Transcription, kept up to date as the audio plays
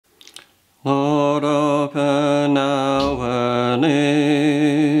Lord, open our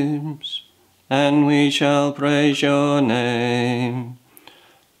lips, and we shall praise your name.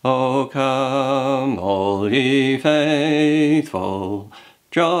 O come, all ye faithful,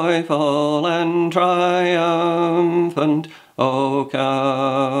 joyful and triumphant. O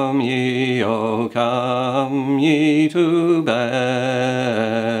come ye to Bethlehem.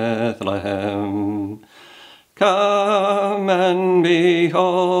 Come and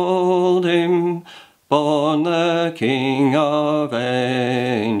behold him, born the King of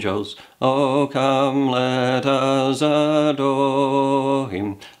angels. O come, let us adore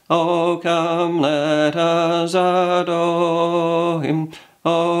him. O come, let us adore him.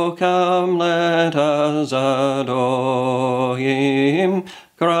 O come, let us adore him,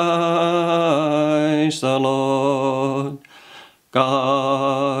 Christ the Lord.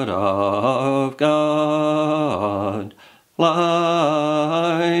 God of God,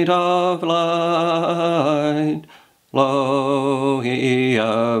 light of light, lo, he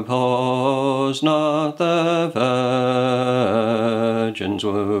abhors not the Virgin's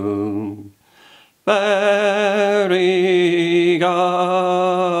womb. Very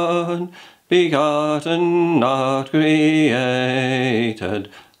God, begotten, not created.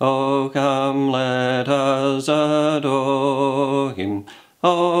 O come, let us adore him.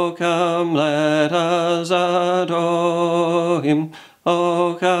 O come, let us adore him.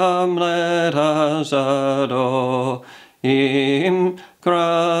 O come, let us adore him,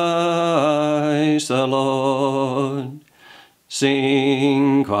 Christ the Lord.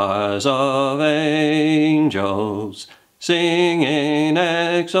 Sing, choirs of angels, sing in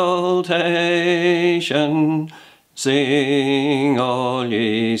exultation. Sing, all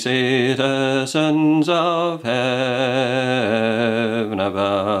ye citizens of heaven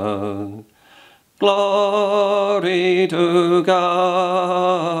above. Glory to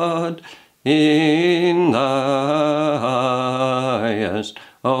God in the highest.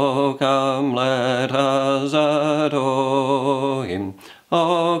 O come, let us adore him.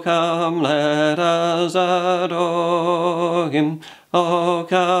 O come, let us adore him. O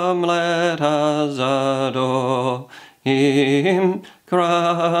come, let us adore him,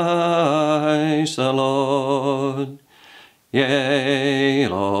 Christ the Lord. Yea,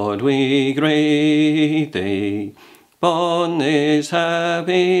 Lord, we greet thee, born this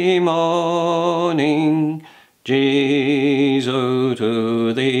happy morning. Jesus,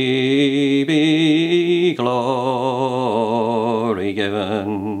 to thee be glory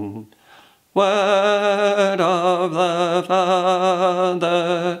given. Word of the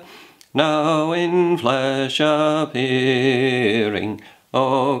Father, now in flesh appearing.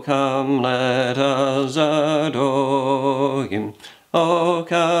 O come, let us adore him. O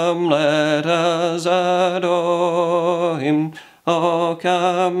come, let us adore him. O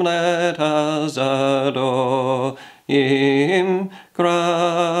come, let us adore him,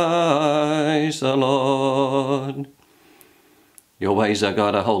 Christ the Lord. Your ways, O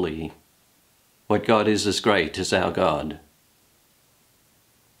God, are holy. What God is as great as our God?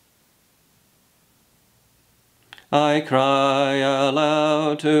 I cry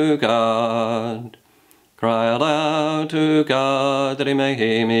aloud to God, cry aloud to God that he may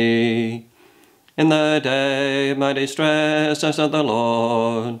hear me. In the day of my distress I sought the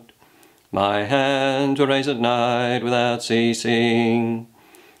Lord. My hands were raised at night without ceasing.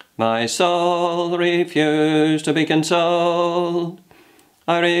 My soul refused to be consoled.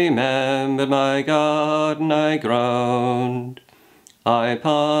 I remembered my God, and I groaned. I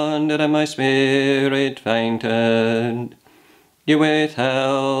pondered, and my spirit fainted. You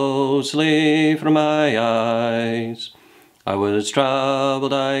withheld sleep from my eyes. I was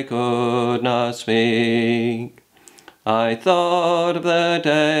troubled, I could not speak. I thought of the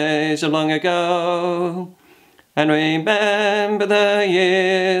days of long ago, and remembered the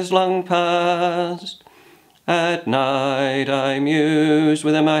years long past. At night I mused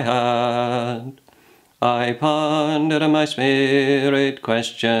within my heart. I pondered and my spirit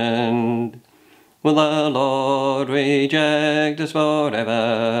questioned. Will the Lord reject us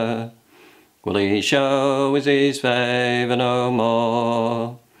forever? Will he show us his favour no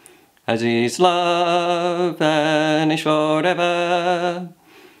more? Has his love vanished forever?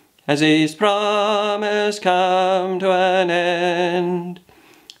 Has his promise come to an end?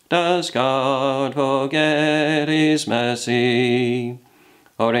 Does God forget his mercy,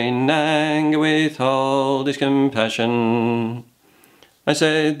 or in anger withhold his compassion? I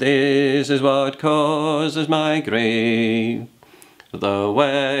said, this is what causes my grief. The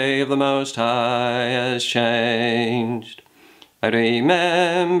way of the Most High has changed. I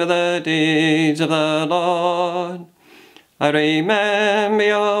remember the deeds of the Lord. I remember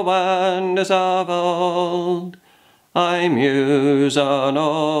your wonders of old. I muse on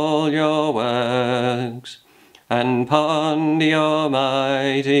all your works, and ponder your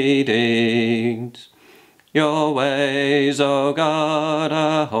mighty deeds. Your ways, O God,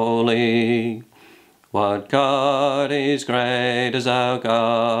 are holy. What God is great as our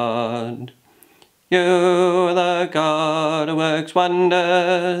God? You are the God who works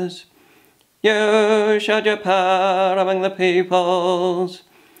wonders. You showed your power among the peoples.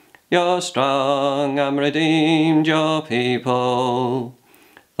 You're strong and redeemed your people,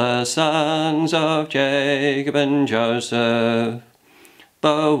 the sons of Jacob and Joseph.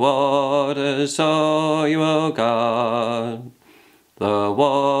 The waters saw you, O God. The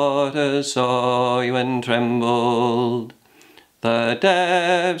waters saw you and trembled. The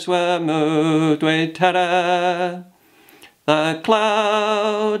depths were moved with terror. The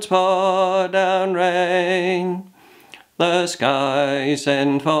clouds poured down rain. The skies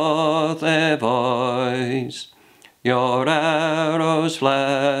sent forth their voice. Your arrows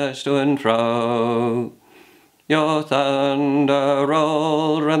flashed to and fro. Your thunder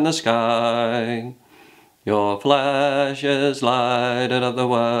rolled round the sky. Your flashes lighted up the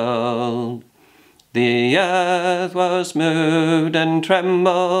world. The earth was moved and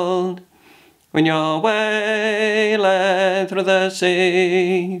trembled when your way led through the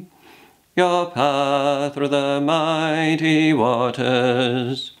sea, your path through the mighty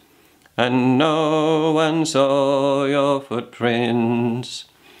waters, and no one saw your footprints.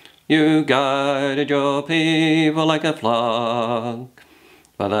 You guided your people like a flock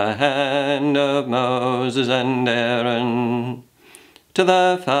by the hand of Moses and Aaron. To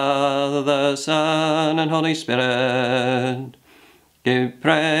the Father, the Son, and Holy Spirit, give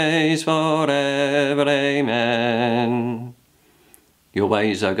praise forever. Amen. Your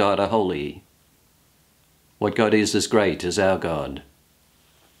ways, O God, are holy. What God is as great as our God?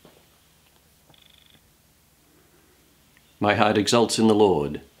 My heart exults in the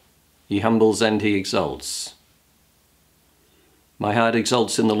Lord. He humbles and he exalts. My heart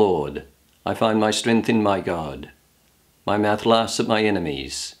exults in the Lord. I find my strength in my God. My mouth laughs at my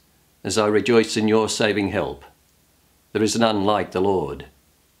enemies, as I rejoice in your saving help. There is none like the Lord.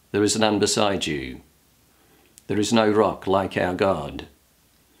 There is none beside you. There is no rock like our God.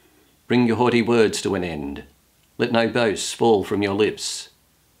 Bring your haughty words to an end. Let no boasts fall from your lips.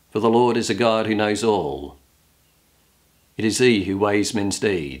 For the Lord is a God who knows all. It is he who weighs men's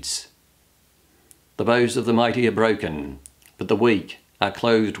deeds. The bows of the mighty are broken, but the weak are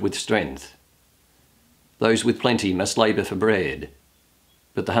clothed with strength. Those with plenty must labour for bread,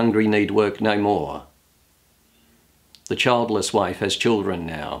 but the hungry need work no more. The childless wife has children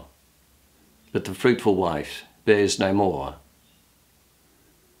now, but the fruitful wife bears no more.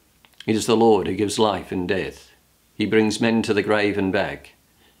 It is the Lord who gives life and death. He brings men to the grave and back.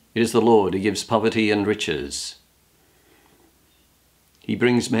 It is the Lord who gives poverty and riches. He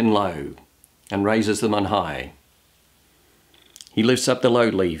brings men low and raises them on high. He lifts up the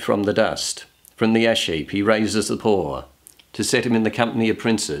lowly from the dust. From the ash heap he raises the poor, to set him in the company of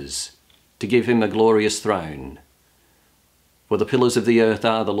princes, to give him a glorious throne. For the pillars of the earth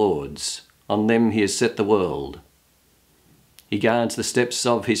are the Lord's, on them he has set the world. He guards the steps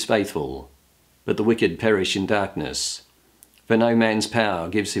of his faithful, but the wicked perish in darkness, for no man's power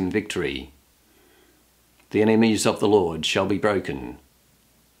gives him victory. The enemies of the Lord shall be broken.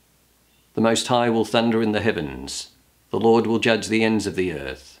 The Most High will thunder in the heavens. The Lord will judge the ends of the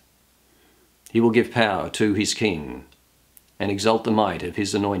earth. He will give power to his king, and exalt the might of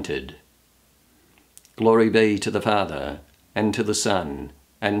his anointed. Glory be to the Father, and to the Son,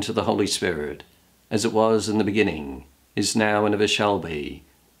 and to the Holy Spirit, as it was in the beginning, is now, and ever shall be,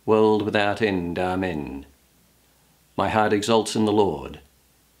 world without end. Amen. My heart exults in the Lord.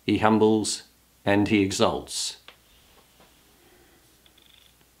 He humbles and he exalts.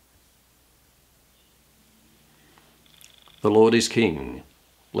 The Lord is King.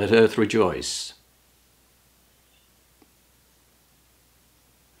 Let earth rejoice.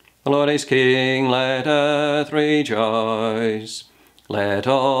 The Lord is King, let earth rejoice. Let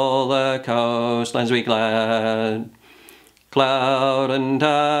all the coastlands be glad. Cloud and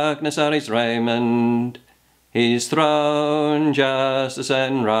darkness are his raiment, his throne justice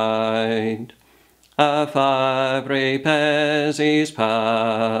and right. A fire prepares his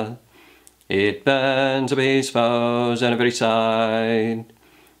path, it burns up his foes on every side.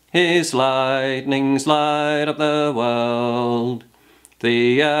 His lightnings light up the world,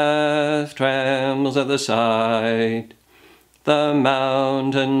 the earth trembles at the sight. The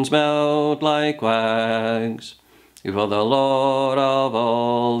mountains melt like wax before the Lord of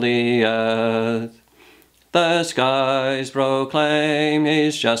all the earth. The skies proclaim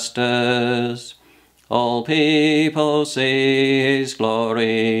his justice. All people see his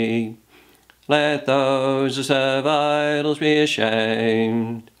glory. Let those who serve idols be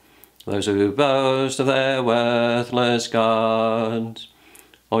ashamed, those who boast of their worthless gods.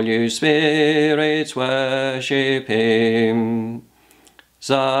 All you spirits worship him.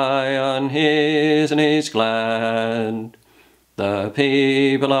 Zion hears and is glad. The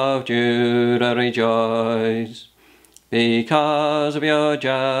people of Judah rejoice, because of your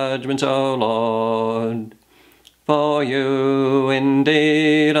judgments, O Lord. For you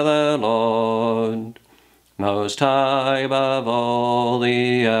indeed are the Lord, most high above all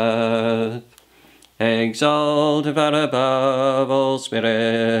the earth, exalted far above all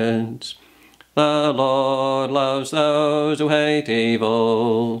spirits. The Lord loves those who hate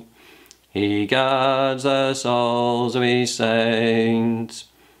evil. He guards the souls of his saints.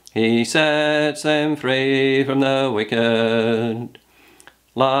 He sets them free from the wicked.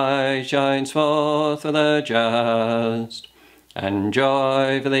 Light shines forth for the just, and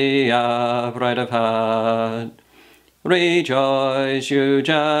joy for the upright of heart. Rejoice, you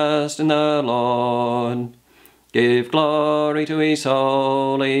just, in the Lord. Give glory to his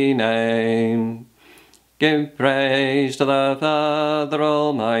holy name. Give praise to the Father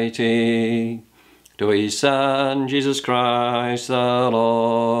Almighty, to his Son, Jesus Christ the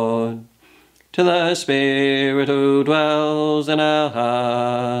Lord, to the Spirit who dwells in our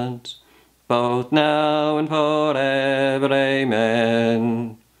hearts, both now and forever.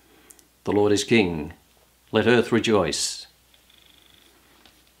 Amen. The Lord is King. Let earth rejoice.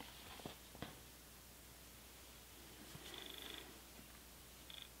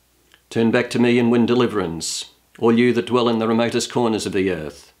 Turn back to me and win deliverance, all you that dwell in the remotest corners of the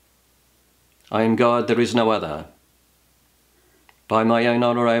earth. I am God, there is no other. By my own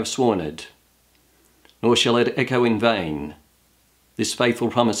honour I have sworn it, nor shall it echo in vain. This faithful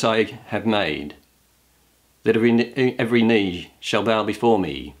promise I have made, that every knee shall bow before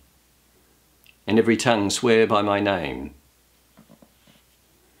me, and every tongue swear by my name.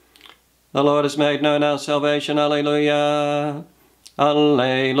 The Lord has made known our salvation. Alleluia.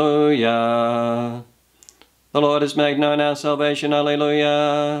 Alleluia. The Lord has made known our salvation.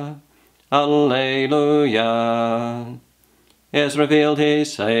 Alleluia. Alleluia. He has revealed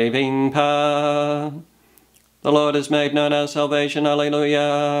his saving power. The Lord has made known our salvation.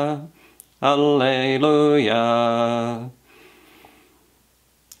 Alleluia. Alleluia.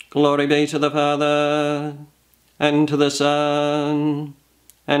 Glory be to the Father, and to the Son,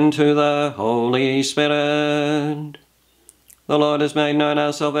 and to the Holy Spirit. The Lord has made known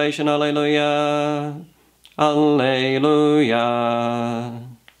our salvation. Alleluia. Alleluia.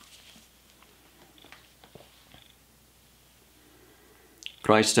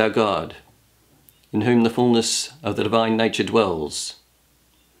 Christ our God, in whom the fullness of the divine nature dwells,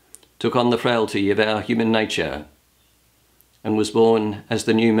 took on the frailty of our human nature, and was born as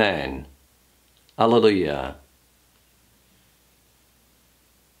the new man. Alleluia.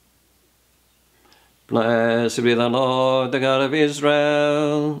 Blessed be the Lord, the God of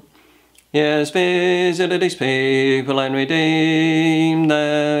Israel. He has visited his people and redeemed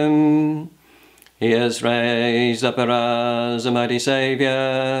them. He has raised up for us a mighty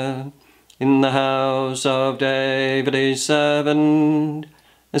Saviour in the house of David his servant,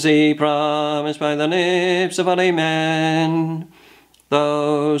 as he promised by the lips of holy men,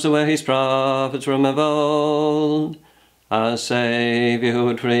 those who were his prophets from of old, a Saviour who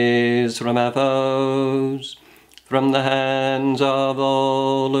would free us from our foes, from the hands of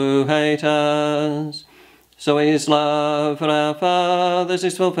all who hate us. So his love for our fathers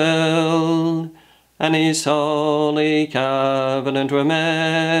is fulfilled, and his holy covenant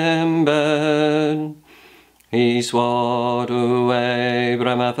remembered. He swore to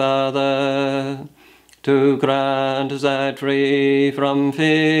Abraham our father, to grant us that free from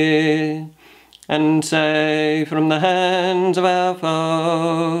fear, and safe from the hands of our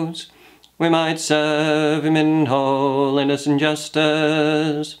foes, we might serve him in holiness and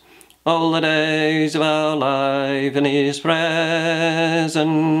justice all the days of our life in his presence.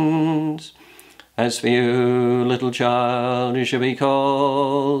 As for you, little child, you shall be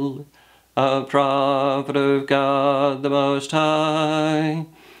called a prophet of God the Most High.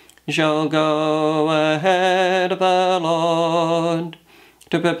 You shall go ahead of the Lord,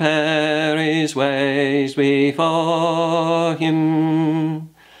 to prepare his ways before him,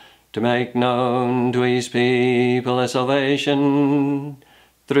 to make known to his people their salvation,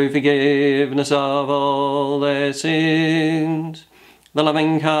 through forgiveness of all their sins, the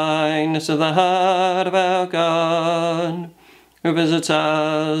loving kindness of the heart of our God, who visits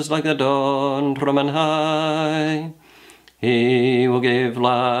us like the dawn from on high. He will give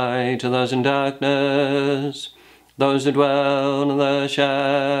light to those in darkness, those who dwell in the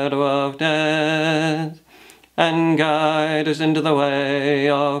shadow of death, and guide us into the way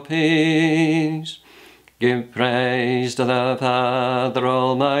of peace. Give praise to the Father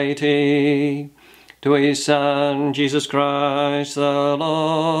Almighty, to his Son, Jesus Christ the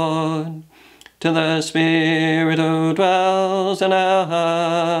Lord, to the Spirit who dwells in our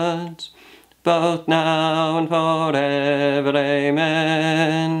hearts, both now and forever.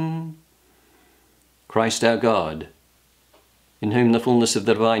 Amen. Christ our God, in whom the fullness of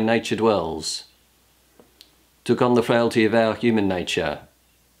the divine nature dwells, took on the frailty of our human nature,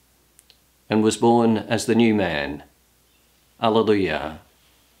 and was born as the new man. Alleluia.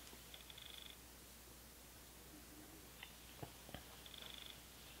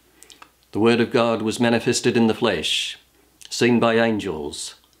 The Word of God was manifested in the flesh, seen by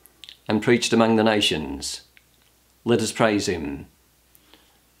angels, and preached among the nations. Let us praise him.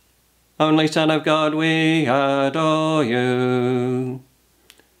 Only Son of God, we adore you.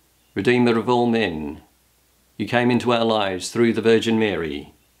 Redeemer of all men, you came into our lives through the Virgin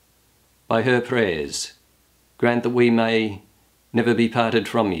Mary. By her prayers, grant that we may never be parted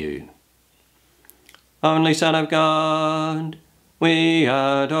from you. Only Son of God, we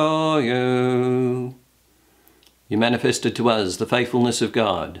adore you. You manifested to us the faithfulness of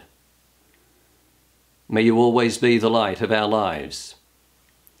God. May you always be the light of our lives.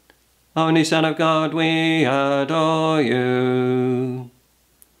 Only Son of God, we adore you.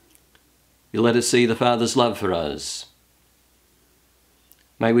 You let us see the Father's love for us.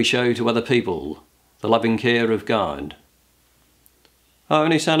 May we show to other people the loving care of God.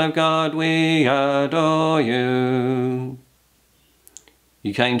 Only Son of God, we adore you.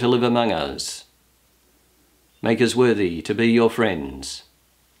 You came to live among us. Make us worthy to be your friends.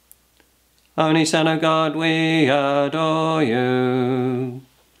 Only Son of God, we adore you.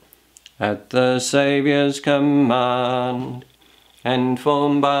 At the Saviour's command, and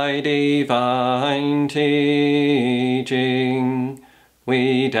formed by divine teaching,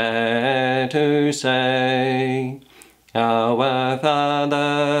 we dare to say, Our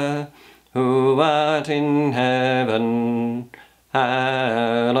Father, who art in heaven,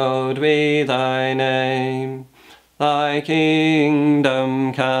 hallowed be thy name. Thy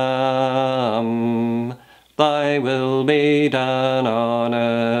kingdom come, thy will be done on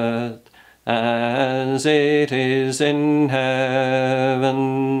earth as it is in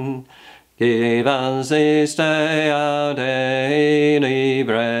heaven. Give us this day our daily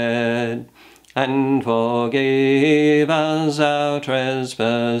bread, and forgive us our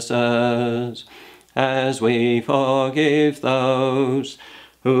trespasses, as we forgive those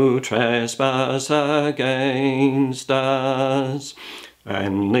who trespass against us.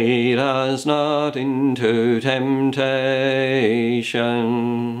 And lead us not into temptation,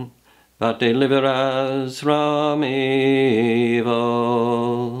 but deliver us from evil.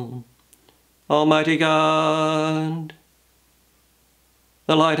 Almighty God,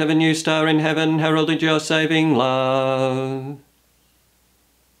 the light of a new star in heaven heralded your saving love.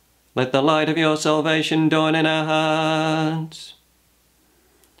 Let the light of your salvation dawn in our hearts,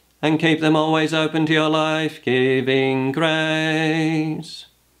 and keep them always open to your life-giving grace.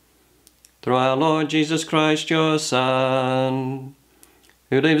 Through our Lord Jesus Christ, your Son,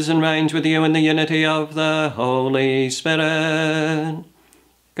 who lives and reigns with you in the unity of the Holy Spirit,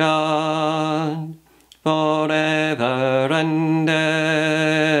 God, forever and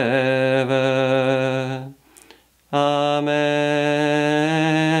ever. Amen.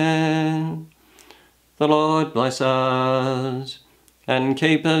 The Lord bless us, and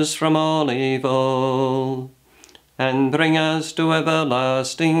keep us from all evil, and bring us to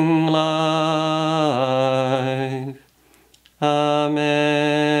everlasting life. Amen.